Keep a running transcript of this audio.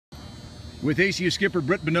With ACU skipper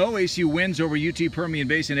Britt Bonneau, ACU wins over UT-Permian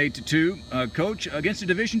Basin 8-2. Coach, against a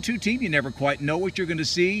Division II team, you never quite know what you're going to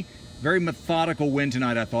see. Very methodical win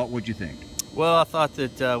tonight, I thought. What'd you think? Well, I thought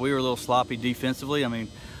that we were a little sloppy defensively. I mean,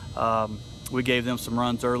 we gave them some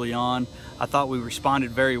runs early on. I thought we responded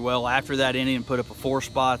very well after that inning and put up a 4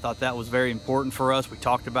 spot. I thought that was very important for us. We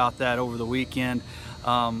talked about that over the weekend,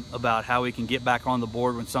 about how we can get back on the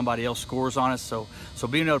board when somebody else scores on us. So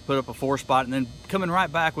being able to put up a 4 spot and then coming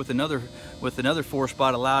right back with another 4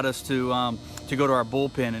 spot allowed us to go to our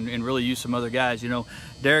bullpen and really use some other guys. You know,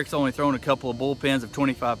 Derek's only thrown a couple of bullpens of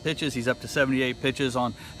 25 pitches. He's up to 78 pitches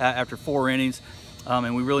after 4 innings.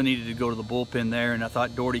 And we really needed to go to the bullpen there, and I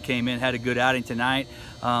thought Doherty came in, had a good outing tonight,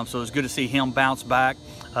 so it was good to see him bounce back.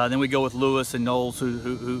 Then we go with Lewis and Knowles,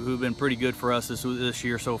 who've been pretty good for us this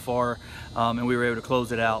year so far, and we were able to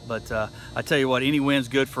close it out. But I tell you what, any win's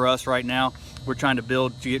good for us right now. We're trying to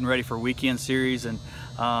build, getting ready for a weekend series, and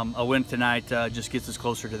a win tonight just gets us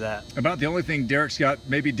closer to that. About the only thing Derek Scott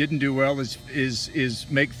maybe didn't do well is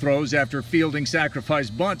make throws after fielding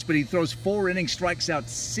sacrifice bunts, but he throws 4 innings, strikes out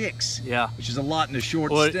 6. Yeah, which is a lot in a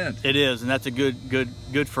short stint. It is, and that's a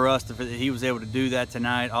good for us that he was able to do that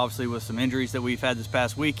tonight. Obviously, with some injuries that we've had this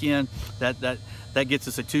past weekend, that gets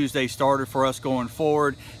us a Tuesday starter for us going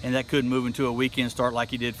forward, and that could move into a weekend start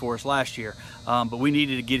like he did for us last year. But we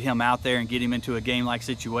needed to get him out there and get him into a game-like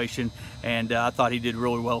situation, and I thought he did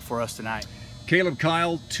really well for us tonight. Caleb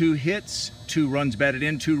Kyle, 2 hits, 2 runs batted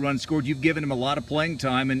in, 2 runs scored. You've given him a lot of playing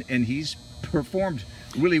time, and he's performed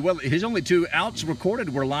really well. His only 2 outs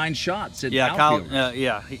recorded were line shots at Kyle,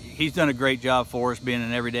 he's done a great job for us, being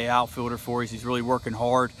an everyday outfielder for us. He's really working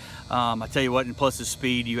hard. I tell you what, and plus his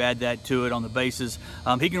speed, you add that to it on the bases.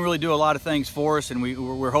 He can really do a lot of things for us, and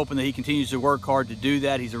we're hoping that he continues to work hard to do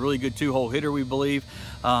that. He's a really good 2-hole hitter, we believe.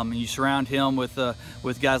 And you surround him with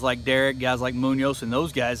guys like Derek, guys like Munoz, and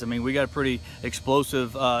those guys. I mean, we got a pretty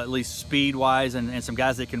explosive, at least speed-wise, and some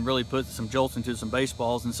guys that can really put some jolts into some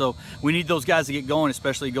baseballs. And so we need those guys to get going,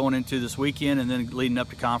 especially going into this weekend and then leading up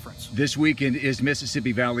to conference. This weekend is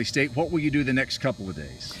Mississippi Valley State. What will you do the next couple of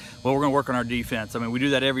days? Well, we're going to work on our defense. I mean, we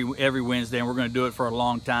do that every Wednesday, and we're going to do it for a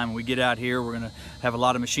long time. When we get out here, we're going to have a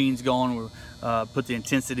lot of machines going. We'll put the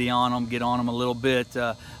intensity on them, get on them a little bit,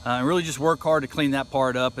 and really just work hard to clean that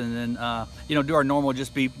part up, and then do our normal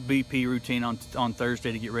just BP routine on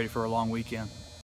Thursday to get ready for a long weekend.